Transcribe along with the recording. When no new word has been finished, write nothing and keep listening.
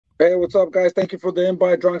Hey, what's up, guys? Thank you for the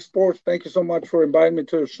invite, Drunk Sports. Thank you so much for inviting me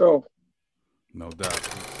to the show. No doubt.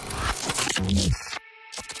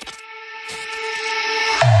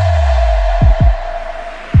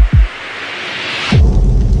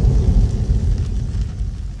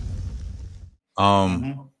 Um,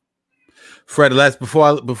 Hmm. Fred, let's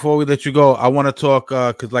before we let you go, I want to talk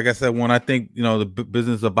because, like I said, when I think the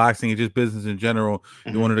business of boxing and just business in general,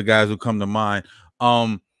 you're one Hmm. of the guys who come to mind.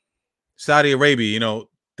 Um, Saudi Arabia,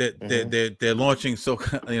 Hmm. they're launching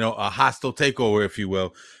a hostile takeover, if you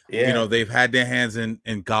will. Yeah. They've had their hands in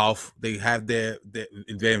golf. They have they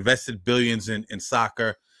invested billions in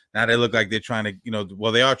soccer. Now they look like they're trying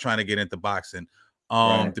to they are trying to get into boxing.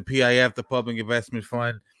 Right. The PIF, the Public Investment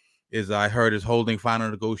Fund, I heard is holding final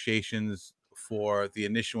negotiations for the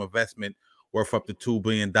initial investment worth up to $2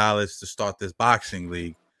 billion to start this boxing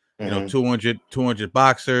league. Hmm. 200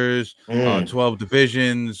 boxers, Mm. 12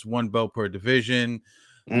 divisions, one belt per division.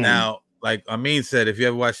 Mm. Now, like Amin said, if you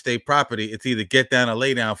ever watch State Property, it's either get down or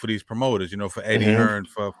lay down for these promoters. For Eddie Hmm. Hearn,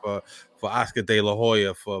 for Oscar De La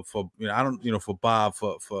Hoya, for I don't for Bob,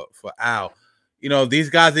 for Al. These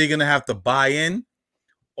guys are going to have to buy in,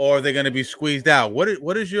 or they're going to be squeezed out.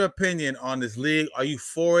 What is your opinion on this league? Are you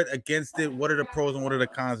for it, against it? What are the pros and what are the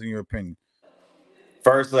cons in your opinion?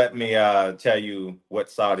 First, let me tell you what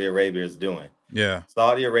Saudi Arabia is doing. Yeah.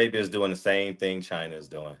 Saudi Arabia is doing the same thing China is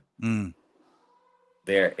doing. Mm.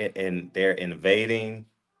 They're invading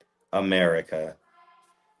America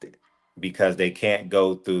because they can't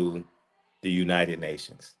go through the United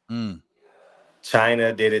Nations. Mm.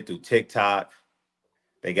 China did it through TikTok.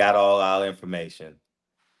 They got all our information.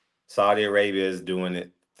 Saudi Arabia is doing it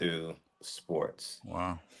through sports.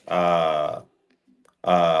 Wow. Uh,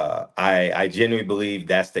 I genuinely believe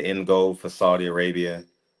that's the end goal for Saudi Arabia.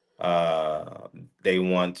 They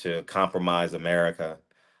want to compromise America,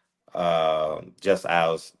 just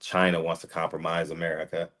as China wants to compromise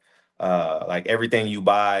America. Like everything you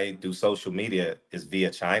buy through social media is via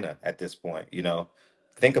China at this point.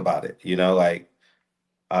 Think about it.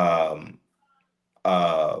 Um,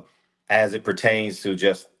 uh, as it pertains to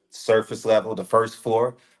just surface level, the first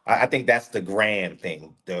floor. I think that's the grand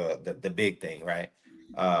thing, the big thing, right?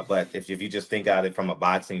 But if you just think about it from a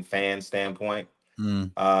boxing fan standpoint,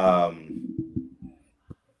 Mm. um,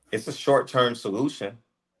 it's a short term solution.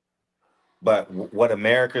 But what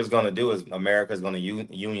America is going to do is America is going to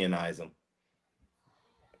unionize them.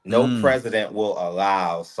 No Mm. president will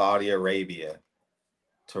allow Saudi Arabia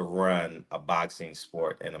to run a boxing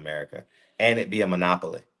sport in America and it be a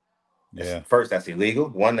monopoly. Yeah. First, that's illegal.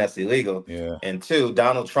 One, that's illegal. Yeah. And two,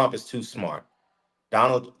 Donald Trump is too smart.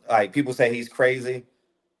 Like people say he's crazy,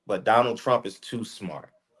 but Donald Trump is too smart.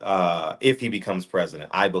 If he becomes president,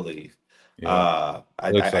 I believe. Yeah.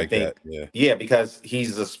 Looks I like that. think, Yeah. yeah, because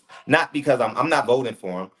not because I'm not voting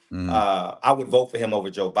for him. Mm. I would vote for him over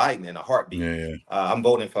Joe Biden in a heartbeat. Yeah. Yeah. I'm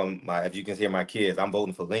voting for if you can hear my kids, I'm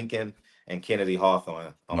voting for Lincoln and Kennedy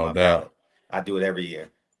Hawthorne on No my doubt. ballot. I do it every year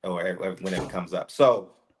or whenever it comes up. So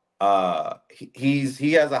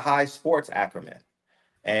he has a high sports acumen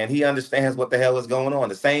and he understands what the hell is going on.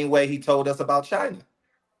 The same way he told us about China,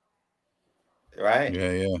 right?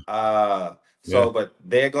 Yeah. Yeah. Uh, Yeah. but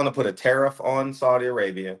they're going to put a tariff on Saudi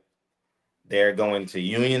Arabia. They're going to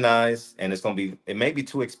unionize, and it may be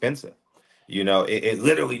too expensive. It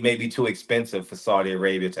literally may be too expensive for Saudi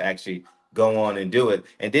Arabia to actually go on and do it.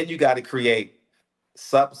 And then you got to create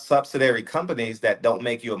subsidiary companies that don't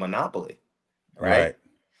make you a monopoly, right? Right.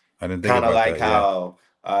 I didn't think Kind of about like that. Yeah.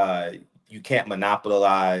 how you can't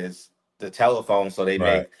monopolize the telephone, so they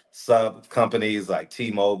Right. make sub companies like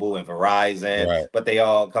T-Mobile and Verizon, Right. but they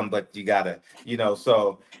all come. But you gotta,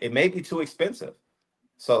 so it may be too expensive.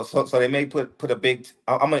 So they may put a big.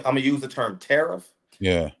 I'm gonna use the term tariff,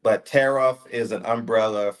 Yeah. but tariff is an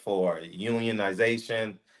umbrella for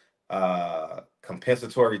unionization,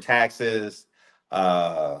 compensatory taxes,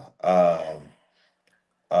 uh, um,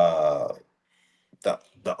 uh,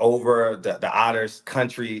 the others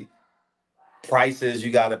country prices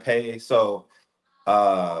you got to pay. So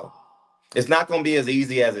uh, it's not going to be as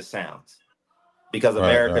easy as it sounds because Right.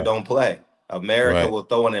 America Right. don't play. America Right. will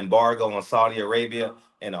throw an embargo on Saudi Arabia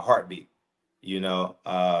in a heartbeat. You know,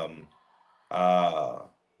 uh,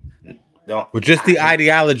 don't. But just the I,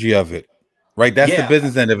 ideology of it, right? That's the yeah,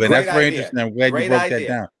 business end of it. And great that's very idea. interesting. I'm glad you Great broke that idea.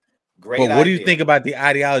 down. But Great what do you idea. think about the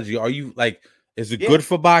ideology? Are you like, is it Yeah, good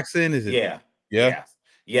for boxing? Is it, yeah, yeah? yes,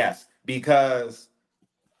 yes. Because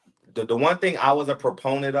the one thing I was a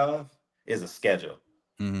proponent of is a schedule.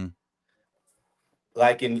 Mm-hmm.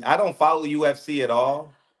 I don't follow UFC at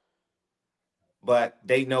all, but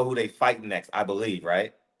they know who they fight next, I believe,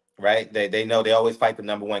 right? Right? They know they always fight the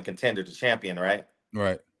number one contender, the champion, right?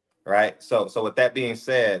 Right. right? So with that being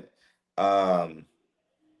said, I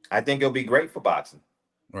think it'll be great for boxing.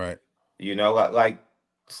 Right. You know, like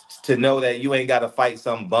to know that you ain't got to fight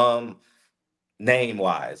some bum name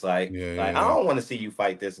wise. Yeah, Like I yeah, don't want to see you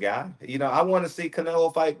fight this guy. You know, I want to see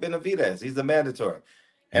Canelo fight Benavidez. He's a mandatory.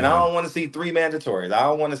 And I yeah, don't want to see 3 mandatories. I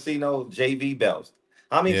don't want to see no JV belts.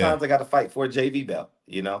 How many yeah. times I got to fight for a JV belt?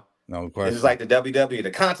 You know, No it's question. like the WWE,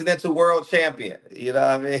 the Continental World Champion. You know what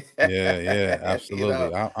I mean? Yeah, yeah, You absolutely.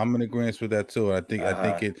 know, I'm in agreement with that too. I think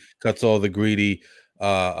uh-huh. it cuts all the greedy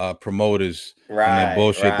promoters and their Right,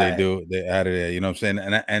 bullshit they right. do. They out of there. You know what I'm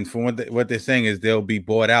saying? And from what they're saying is they'll be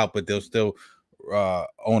bought out, but they'll still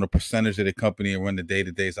own a percentage of the company and run the day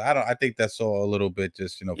to day. So I think that's all a little bit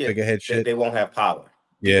just Yeah, figurehead shit. they won't have power.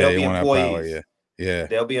 Yeah, They'll they be won't have power. employees. Yeah, yeah,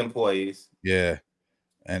 They'll be employees. yeah,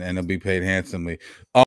 and they'll be paid handsomely.